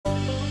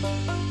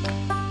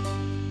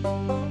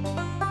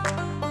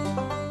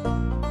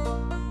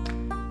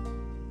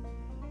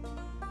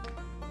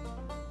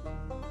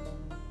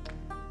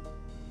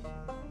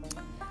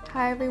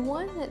Hi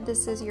everyone,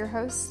 this is your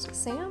host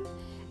Sam,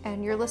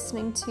 and you're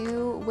listening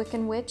to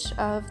Wiccan Witch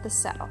of the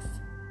South.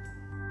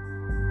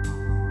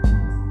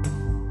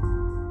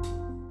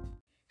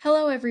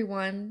 Hello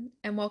everyone,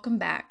 and welcome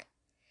back.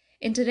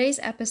 In today's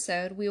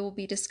episode, we will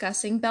be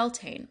discussing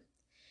Beltane.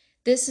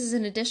 This is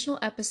an additional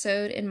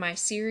episode in my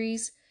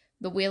series,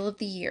 The Wheel of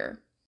the Year.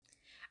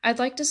 I'd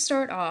like to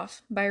start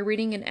off by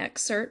reading an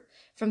excerpt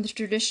from the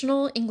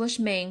traditional English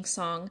Maying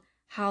song,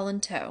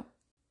 Howlin' Tow.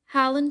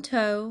 Howlin'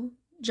 Tow,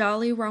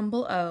 jolly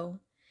rumble oh,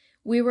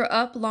 we were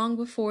up long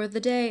before the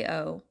day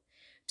oh,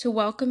 to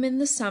welcome in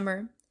the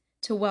summer,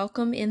 to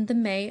welcome in the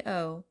May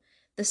oh,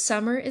 the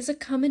summer is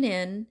a-comin'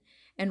 in,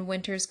 and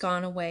winter's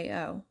gone away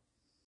oh.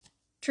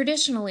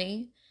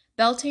 Traditionally,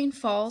 Beltane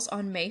falls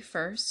on May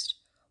 1st,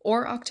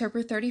 or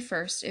October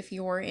 31st if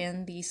you're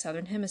in the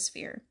Southern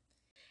Hemisphere.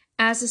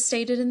 As is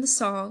stated in the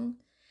song,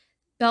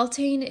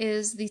 Beltane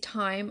is the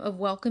time of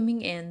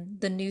welcoming in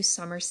the new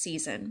summer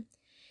season.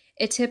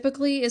 It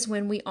typically is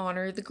when we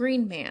honor the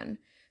Green Man,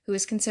 who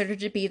is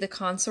considered to be the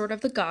consort of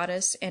the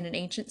goddess and an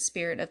ancient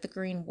spirit of the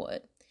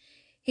greenwood.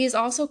 He is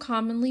also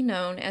commonly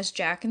known as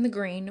Jack in the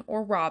Green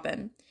or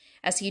Robin,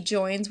 as he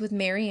joins with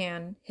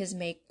Marianne, his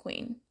May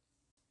Queen.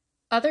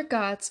 Other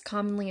gods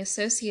commonly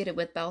associated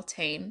with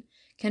Beltane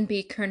can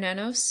be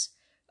Cernunnos,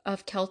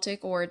 of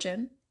Celtic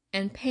origin,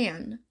 and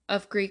Pan,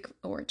 of Greek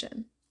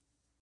origin.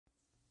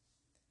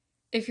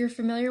 If you're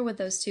familiar with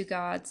those two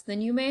gods,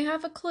 then you may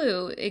have a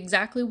clue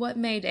exactly what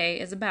May Day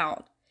is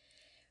about.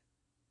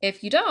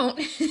 If you don't,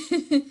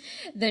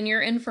 then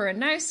you're in for a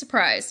nice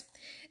surprise.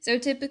 So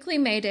typically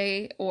May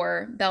Day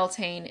or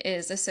Beltane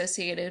is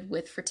associated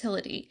with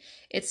fertility.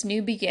 It's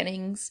new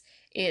beginnings.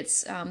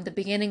 It's the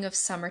beginning of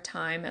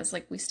summertime, as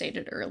like we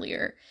stated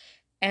earlier.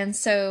 And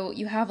so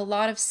you have a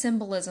lot of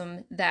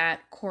symbolism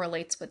that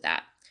correlates with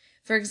that.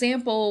 For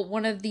example,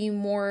 one of the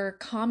more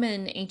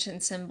common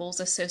ancient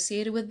symbols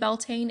associated with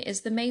Beltane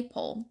is the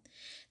maypole.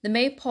 The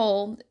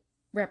maypole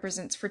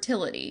represents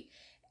fertility,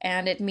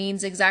 and it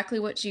means exactly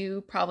what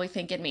you probably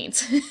think it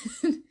means.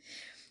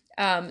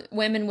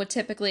 Women would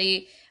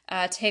typically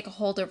take a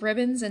hold of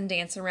ribbons and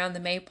dance around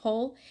the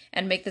maypole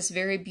and make this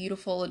very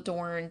beautiful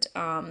adorned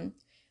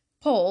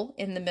pole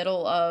in the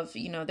middle of,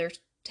 their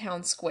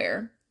town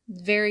square.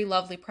 Very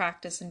lovely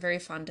practice and very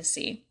fun to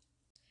see.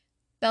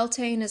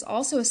 Beltane is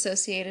also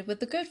associated with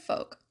the good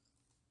folk.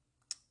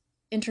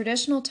 In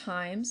traditional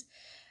times,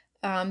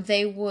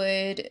 they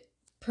would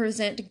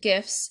present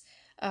gifts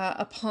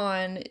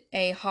upon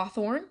a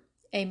hawthorn,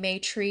 a may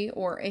tree,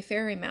 or a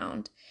fairy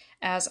mound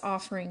as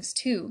offerings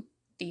to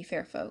the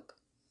fair folk.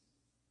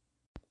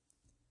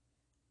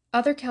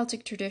 Other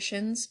Celtic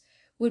traditions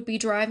would be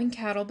driving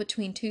cattle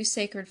between two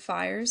sacred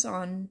fires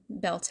on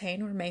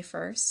Beltane or May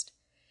 1st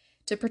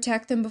to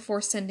protect them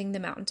before sending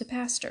them out into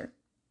pasture.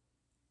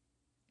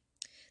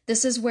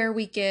 This is where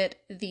we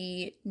get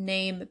the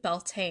name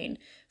Beltane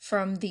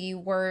from the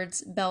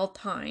words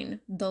Beltane,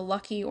 the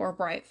lucky or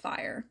bright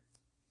fire.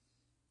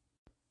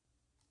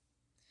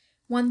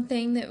 One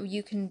thing that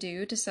you can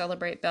do to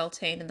celebrate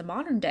Beltane in the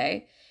modern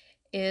day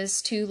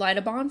is to light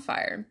a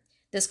bonfire.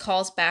 This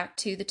calls back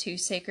to the two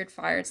sacred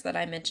fires that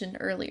I mentioned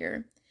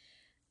earlier.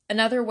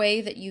 Another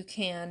way that you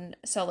can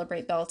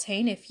celebrate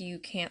Beltane, if you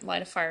can't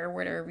light a fire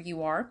wherever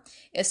you are,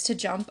 is to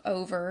jump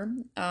over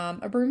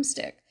a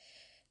broomstick.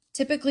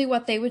 Typically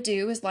what they would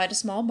do is light a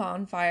small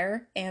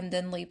bonfire and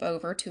then leap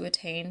over to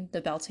attain the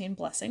Beltane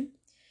blessing.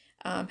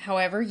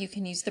 However, you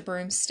can use the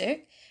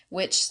broomstick,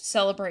 which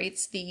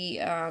celebrates the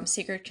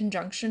sacred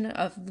conjunction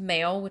of the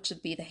male, which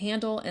would be the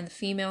handle, and the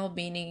female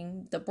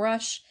being the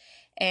brush,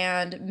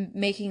 and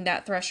making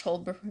that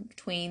threshold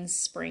between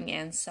spring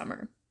and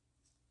summer.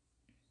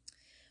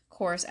 Of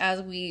course,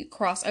 as we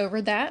cross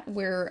over that,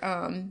 we're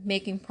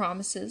making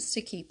promises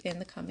to keep in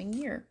the coming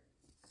year.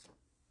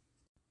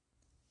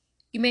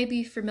 You may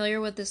be familiar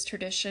with this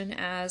tradition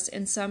as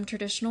in some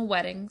traditional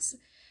weddings,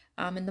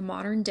 in the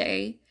modern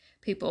day,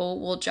 people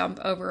will jump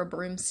over a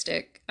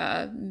broomstick,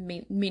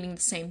 meaning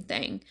the same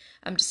thing,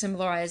 to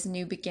symbolize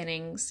new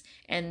beginnings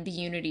and the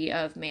unity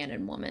of man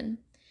and woman.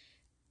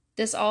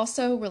 This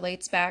also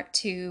relates back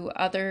to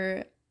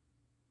other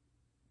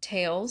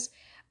tales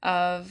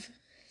of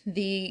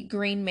the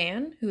Green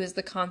Man, who is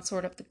the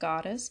consort of the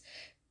goddess,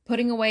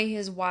 putting away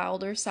his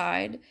wilder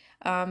side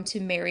to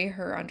marry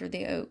her under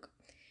the oak.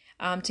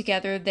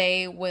 Together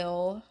they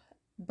will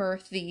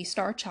birth the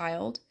star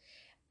child,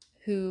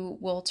 who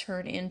will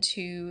turn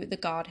into the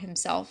god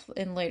himself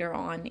and later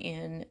on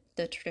in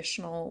the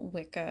traditional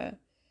Wicca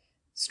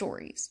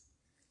stories.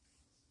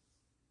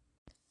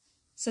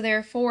 So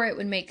therefore it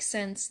would make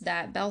sense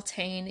that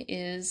Beltane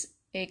is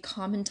a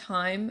common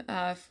time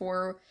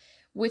for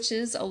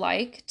witches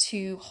alike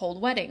to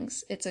hold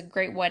weddings. It's a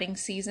great wedding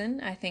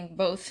season, I think,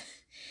 both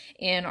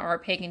in our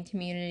pagan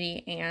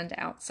community and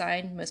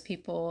outside. Most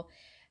people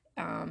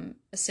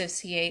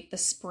associate the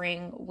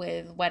spring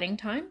with wedding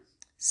time.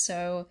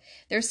 So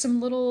there's some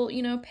little,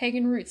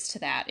 pagan roots to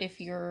that if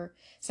you're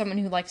someone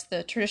who likes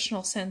the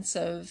traditional sense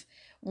of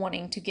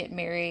wanting to get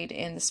married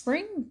in the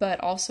spring, but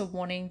also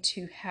wanting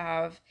to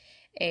have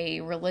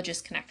a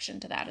religious connection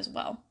to that as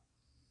well.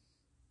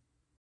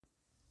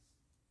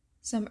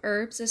 Some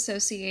herbs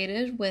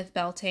associated with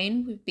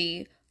Beltane would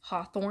be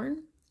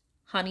hawthorn,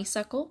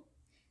 honeysuckle,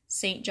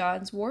 St.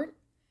 John's wort,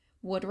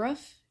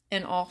 woodruff,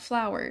 and all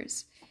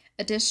flowers.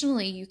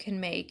 Additionally, you can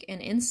make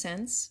an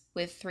incense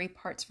with 3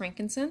 parts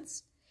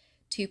frankincense,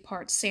 2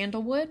 parts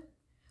sandalwood,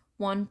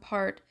 1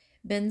 part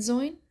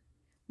benzoin,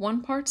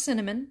 1 part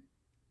cinnamon,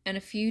 and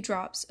a few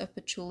drops of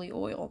patchouli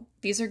oil.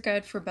 These are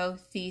good for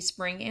both the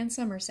spring and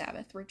summer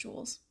Sabbath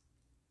rituals.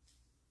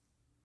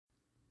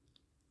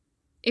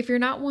 If you're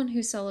not one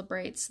who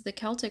celebrates the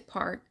Celtic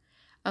part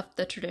of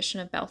the tradition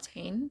of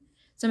Beltane,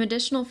 some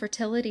additional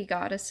fertility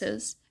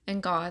goddesses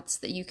and gods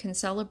that you can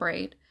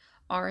celebrate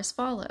are as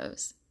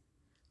follows: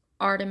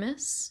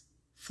 Artemis,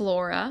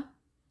 Flora,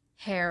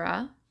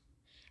 Hera,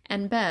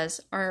 and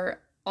Bez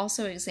are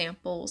also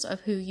examples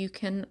of who you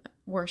can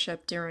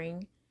worship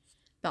during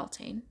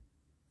Beltane.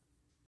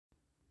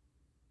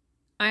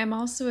 I am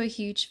also a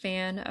huge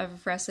fan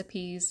of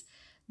recipes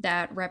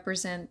that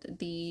represent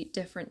the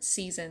different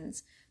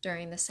seasons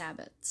during the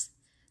Sabbaths.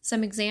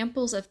 Some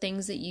examples of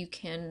things that you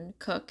can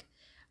cook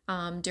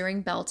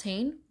during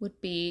Beltane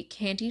would be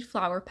candied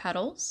flower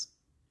petals,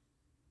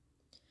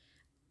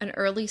 an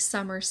early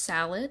summer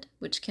salad,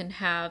 which can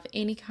have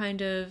any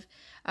kind of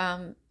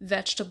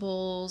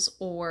vegetables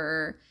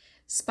or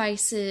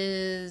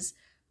spices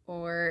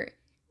or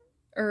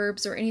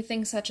herbs or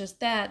anything such as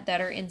that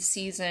are in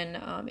season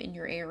in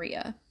your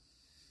area.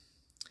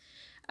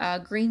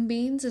 Green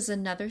beans is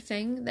another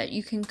thing that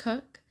you can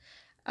cook.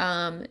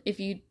 If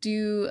you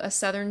do a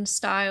southern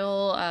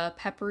style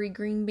peppery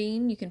green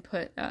bean, you can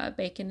put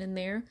bacon in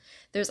there.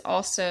 There's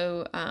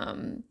also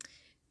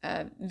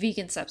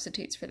vegan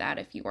substitutes for that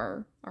if you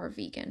are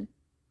vegan.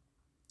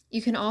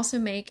 You can also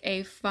make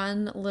a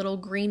fun little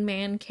green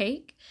man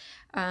cake,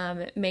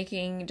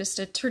 making just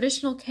a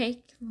traditional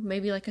cake,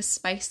 maybe like a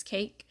spice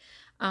cake,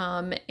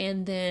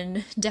 and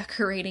then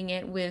decorating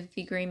it with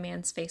the green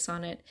man's face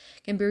on it.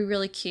 Can be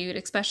really cute,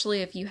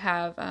 especially if you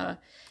have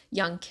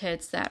young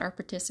kids that are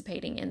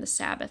participating in the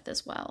Sabbath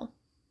as well.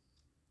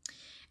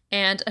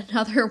 And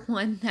another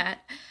one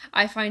that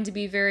I find to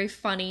be very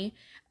funny,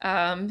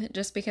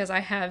 just because I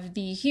have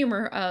the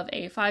humor of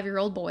a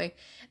 5-year-old boy,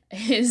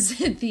 is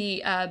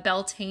the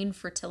Beltane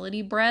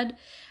fertility bread.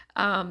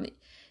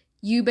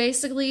 You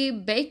basically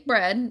bake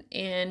bread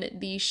in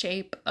the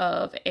shape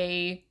of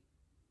a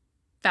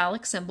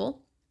phallic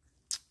symbol,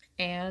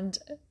 and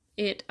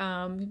it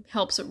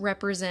helps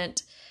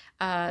represent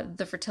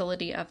the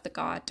fertility of the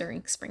god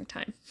during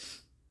springtime.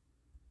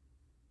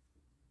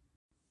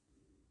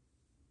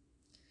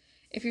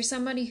 If you're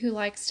somebody who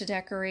likes to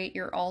decorate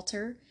your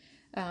altar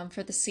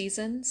for the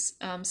seasons,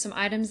 some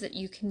items that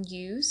you can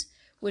use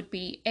would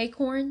be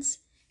acorns,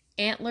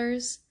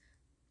 antlers,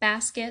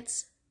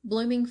 baskets,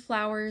 blooming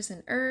flowers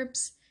and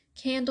herbs,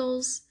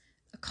 candles,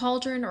 a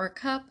cauldron or a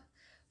cup,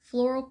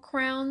 floral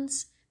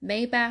crowns,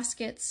 May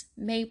baskets,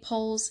 May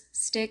poles,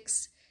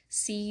 sticks,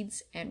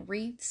 seeds, and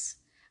wreaths.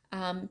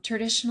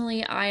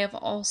 Traditionally, I have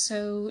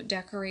also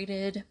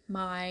decorated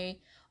my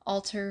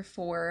altar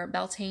for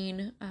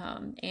Beltane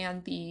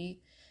and the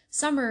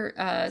summer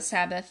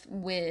Sabbath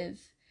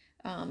with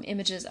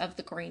images of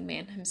the Green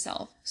Man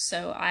himself.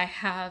 So I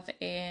have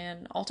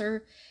an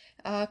altar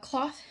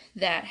cloth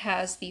that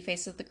has the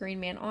face of the Green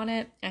Man on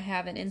it. I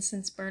have an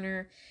incense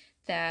burner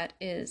that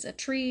is a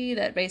tree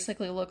that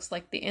basically looks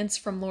like the Ents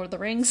from Lord of the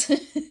Rings,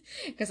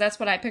 because that's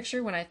what I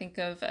picture when I think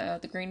of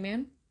the Green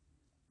Man.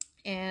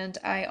 And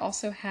I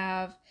also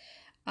have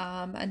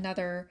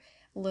another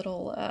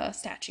little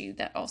statue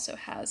that also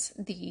has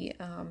the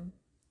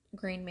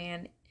Green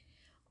Man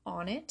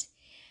on it.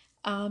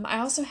 I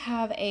also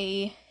have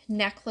a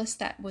necklace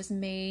that was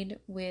made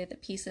with a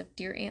piece of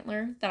deer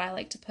antler that I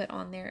like to put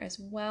on there as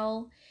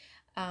well.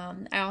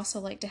 I also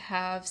like to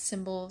have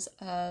symbols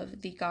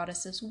of the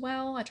goddess as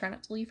well. I try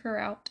not to leave her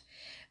out.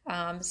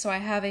 So I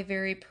have a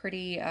very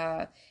pretty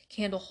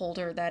candle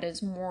holder that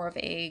is more of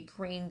a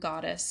green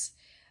goddess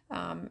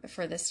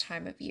for this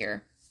time of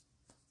year.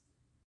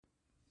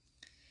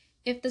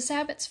 If the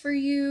Sabbaths for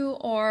you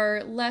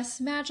are less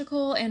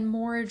magical and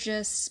more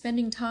just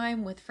spending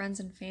time with friends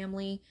and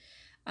family,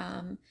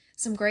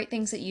 some great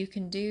things that you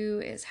can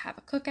do is have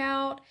a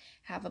cookout,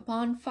 have a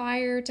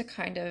bonfire to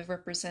kind of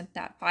represent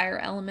that fire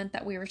element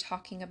that we were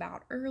talking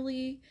about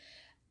early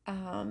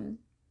in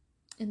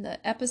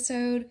the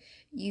episode.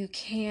 You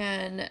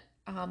can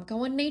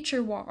go on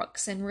nature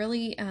walks and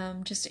really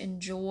just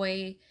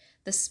enjoy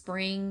the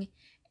spring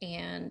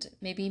and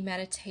maybe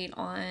meditate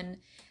on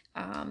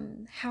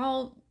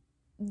how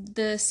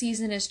the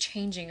season is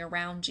changing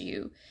around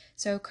you.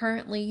 So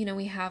currently,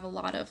 we have a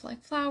lot of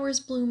like flowers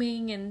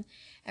blooming and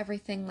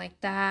everything like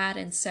that.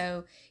 And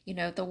so,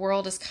 the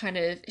world is kind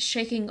of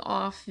shaking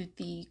off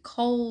the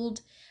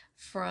cold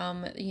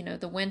from,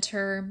 the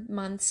winter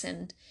months.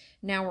 And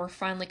now we're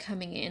finally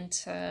coming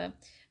into,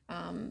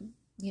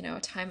 a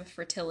time of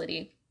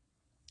fertility.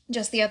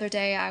 Just the other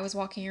day, I was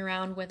walking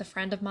around with a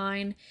friend of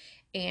mine,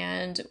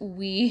 and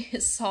we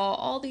saw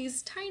all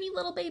these tiny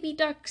little baby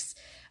ducks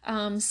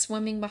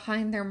swimming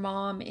behind their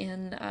mom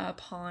in a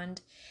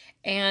pond.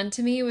 And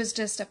to me, it was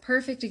just a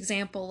perfect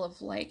example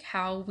of like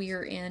how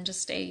we're in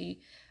just a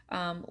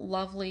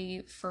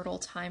lovely, fertile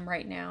time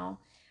right now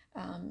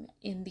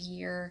in the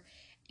year.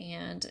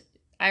 And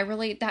I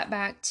relate that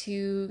back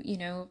to,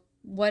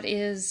 what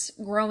is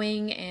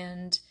growing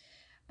and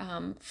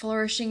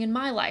flourishing in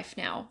my life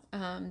now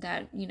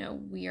that,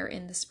 we are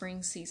in the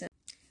spring season.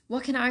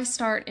 What can I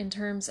start in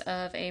terms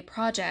of a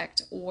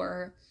project,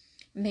 or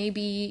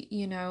maybe,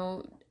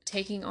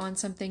 taking on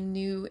something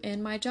new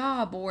in my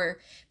job, or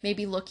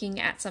maybe looking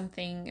at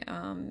something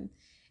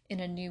in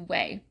a new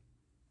way?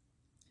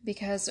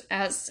 Because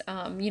as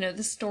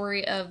the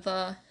story of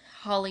the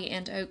holly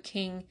and oak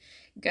king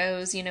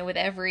goes, with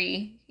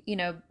every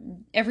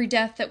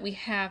death that we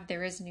have,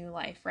 there is new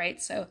life,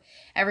 right? So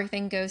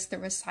everything goes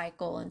through a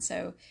cycle. And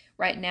so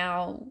right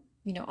now,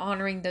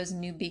 honoring those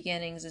new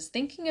beginnings is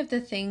thinking of the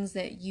things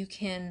that you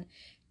can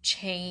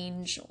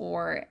change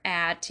or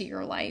add to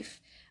your life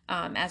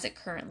as it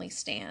currently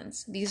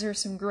stands. These are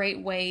some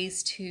great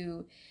ways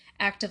to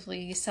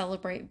actively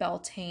celebrate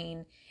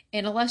Beltane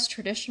in a less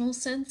traditional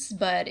sense,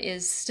 but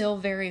is still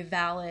very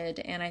valid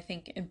and I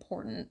think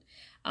important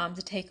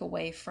to take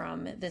away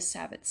from this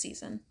Sabbath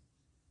season.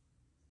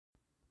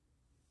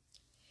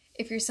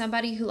 If you're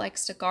somebody who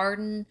likes to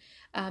garden,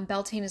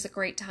 Beltane is a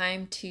great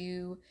time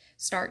to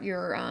start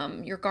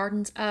your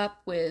gardens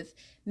up, with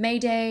May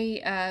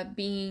Day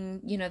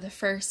being the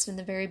first in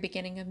the very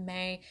beginning of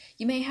May.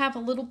 You may have a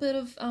little bit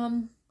of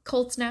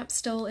cold snap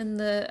still in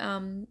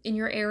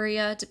your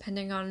area,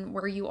 depending on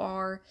where you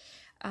are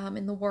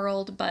in the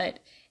world, but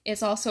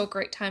it's also a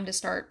great time to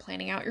start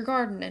planning out your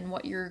garden and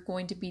what you're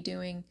going to be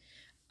doing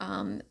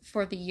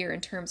for the year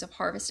in terms of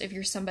harvest. If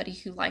you're somebody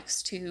who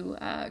likes to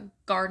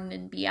garden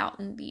and be out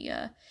in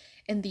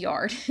the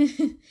yard,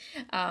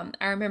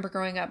 I remember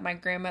growing up, my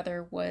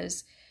grandmother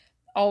was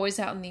always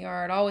out in the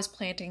yard, always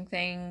planting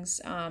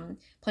things,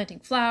 planting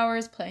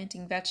flowers,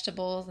 planting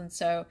vegetables. And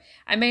so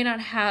I may not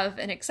have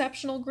an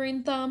exceptional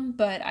green thumb,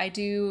 but I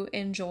do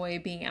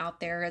enjoy being out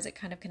there as it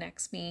kind of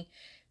connects me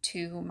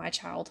to my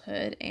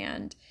childhood.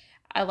 And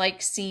I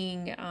like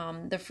seeing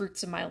the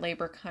fruits of my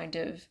labor kind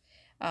of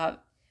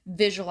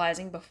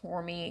visualizing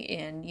before me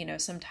in,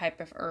 some type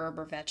of herb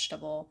or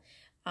vegetable.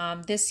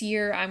 This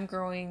year I'm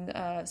growing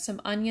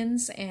some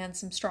onions and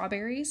some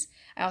strawberries.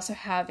 I also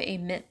have a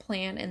mint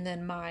plant, and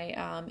then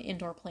my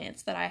indoor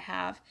plants that I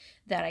have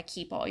that I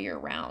keep all year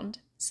round.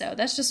 So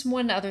that's just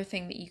one other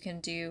thing that you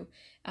can do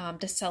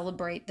to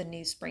celebrate the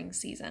new spring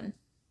season.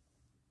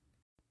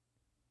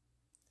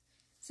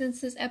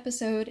 Since this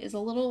episode is a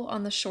little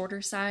on the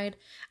shorter side,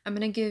 I'm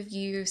going to give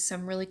you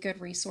some really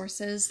good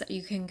resources that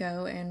you can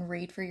go and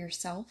read for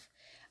yourself.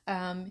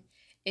 Um,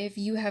 if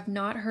you have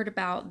not heard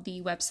about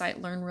the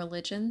website Learn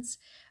Religions,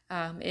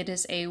 it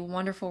is a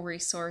wonderful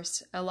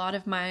resource. A lot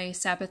of my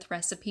Sabbath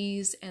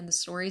recipes and the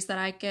stories that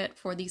I get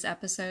for these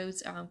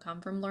episodes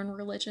come from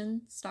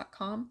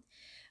learnreligions.com.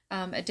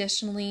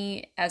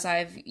 Additionally, as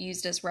I've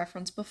used as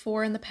reference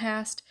before in the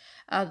past,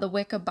 the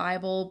Wicca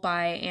Bible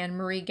by Anne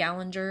Marie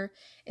Gallinger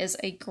is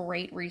a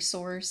great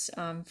resource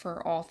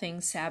for all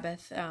things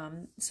Sabbath.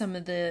 Some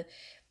of the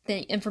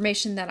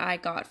information that I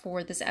got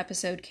for this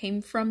episode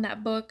came from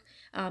that book,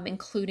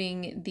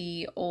 including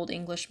the Old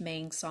English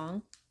Maying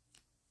Song.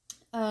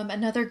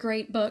 Another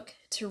great book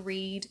to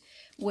read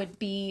would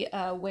be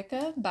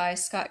Wicca by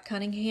Scott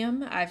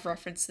Cunningham. I've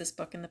referenced this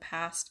book in the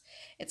past.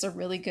 It's a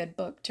really good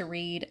book to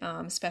read,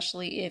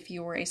 especially if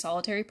you're a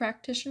solitary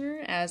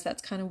practitioner, as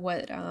that's kind of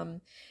what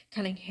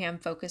Cunningham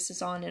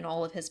focuses on in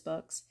all of his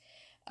books.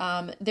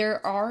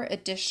 There are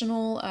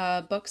additional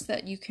books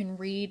that you can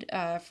read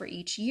for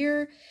each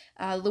year.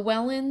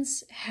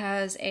 Llewellyn's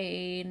has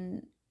a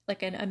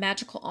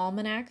magical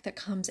almanac that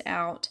comes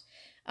out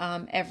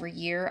every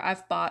year.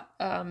 I've bought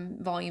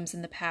volumes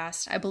in the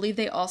past. I believe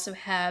they also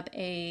have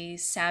a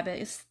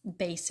Sabbath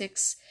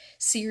Basics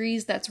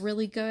series that's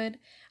really good.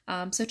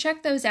 So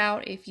check those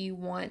out if you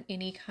want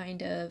any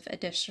kind of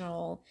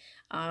additional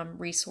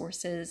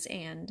resources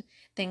and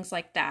things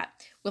like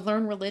that. With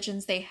Learn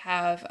Religions, they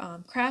have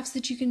crafts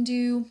that you can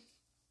do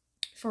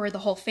for the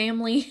whole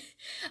family.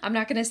 I'm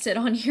not going to sit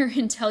on here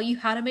and tell you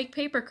how to make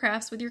paper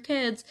crafts with your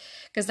kids,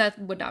 because that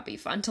would not be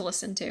fun to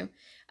listen to.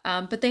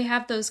 But they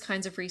have those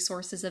kinds of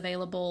resources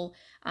available.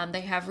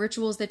 They have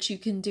rituals that you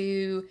can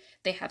do.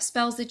 They have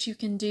spells that you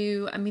can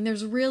do. I mean,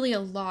 there's really a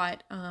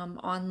lot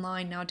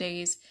online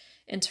nowadays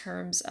in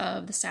terms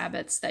of the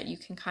Sabbaths that you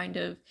can kind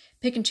of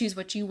pick and choose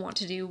what you want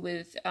to do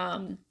with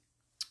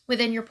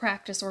within your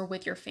practice or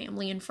with your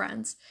family and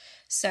friends.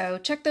 So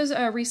check those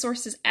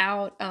resources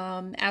out.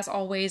 As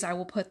always, I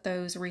will put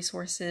those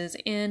resources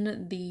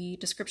in the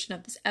description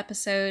of this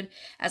episode,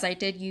 as I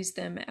did use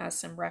them as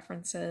some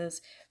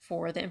references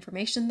for the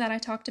information that I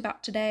talked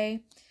about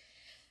today.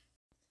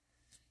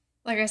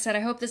 Like I said,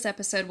 I hope this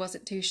episode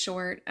wasn't too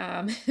short.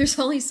 There's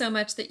only so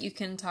much that you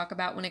can talk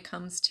about when it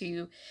comes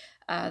to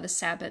the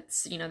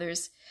Sabbaths.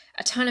 There's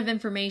a ton of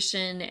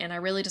information, and I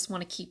really just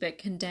want to keep it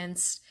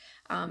condensed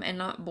and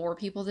not bore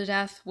people to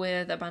death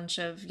with a bunch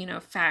of,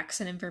 facts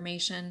and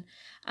information.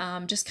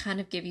 Just kind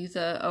of give you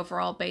the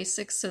overall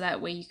basics so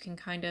that way you can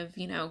kind of,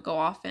 go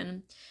off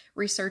and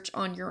research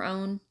on your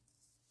own.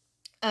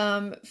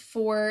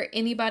 For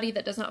anybody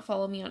that does not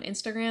follow me on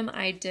Instagram,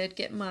 I did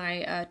get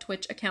my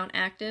Twitch account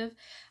active.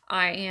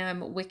 I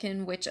am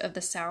Wiccan Witch of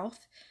the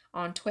South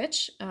on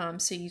Twitch,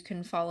 so you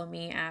can follow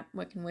me at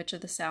Wiccan Witch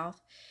of the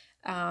South.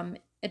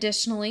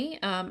 Additionally,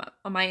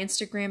 my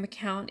Instagram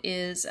account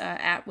is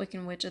at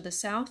Wiccan Witch of the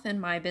South,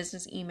 and my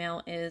business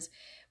email is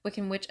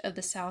Wiccan Witch of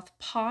the South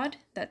pod,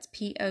 that's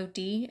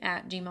POD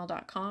at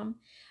gmail.com.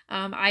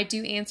 I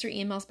do answer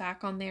emails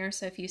back on there,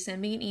 so if you send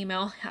me an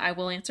email, I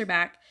will answer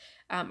back.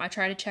 I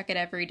try to check it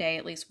every day,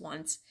 at least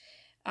once.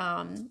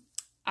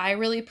 I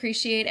really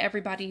appreciate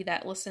everybody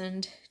that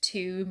listened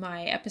to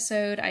my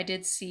episode. I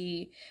did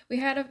see we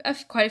had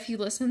quite a few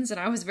listens, and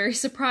I was very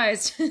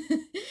surprised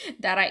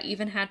that I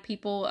even had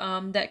people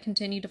that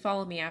continue to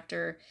follow me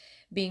after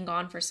being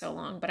gone for so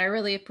long, but I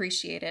really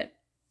appreciate it.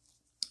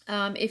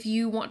 If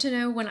you want to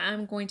know when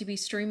I'm going to be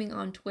streaming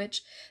on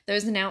Twitch,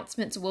 those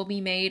announcements will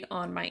be made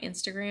on my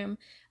Instagram.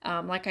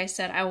 Like I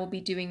said, I will be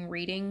doing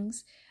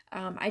readings.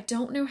 I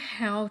don't know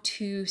how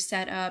to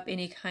set up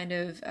any kind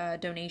of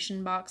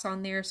donation box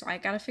on there, so I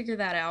gotta figure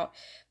that out.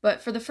 But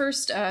for the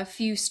first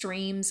few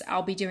streams,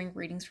 I'll be doing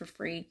readings for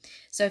free.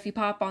 So if you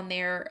pop on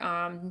there,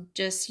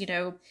 just,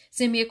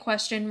 send me a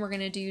question. We're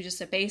gonna do just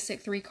a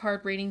basic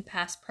 3-card reading,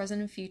 past,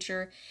 present, and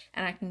future,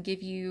 and I can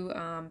give you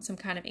some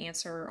kind of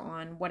answer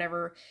on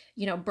whatever,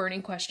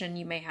 burning question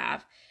you may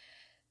have.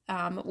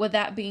 With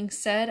that being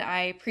said,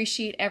 I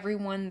appreciate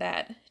everyone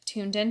that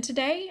tuned in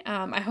today.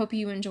 I hope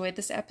you enjoyed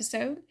this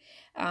episode,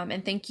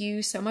 and thank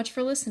you so much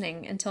for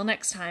listening. Until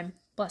next time,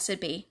 blessed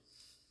be.